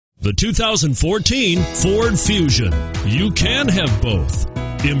The 2014 Ford Fusion. You can have both.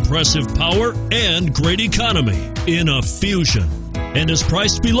 Impressive power and great economy in a Fusion, and is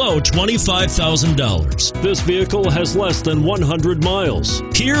priced below $25,000. This vehicle has less than 100 miles.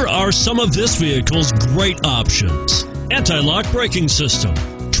 Here are some of this vehicle's great options: anti-lock braking system,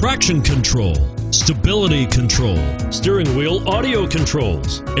 traction control, stability control, steering wheel audio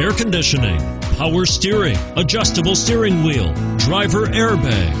controls, air conditioning, power steering, adjustable steering wheel, driver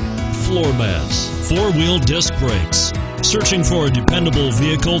airbag, floor mats, four-wheel disc brakes. Searching for a dependable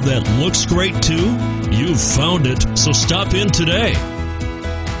vehicle that looks great too? You've found it, so stop in today.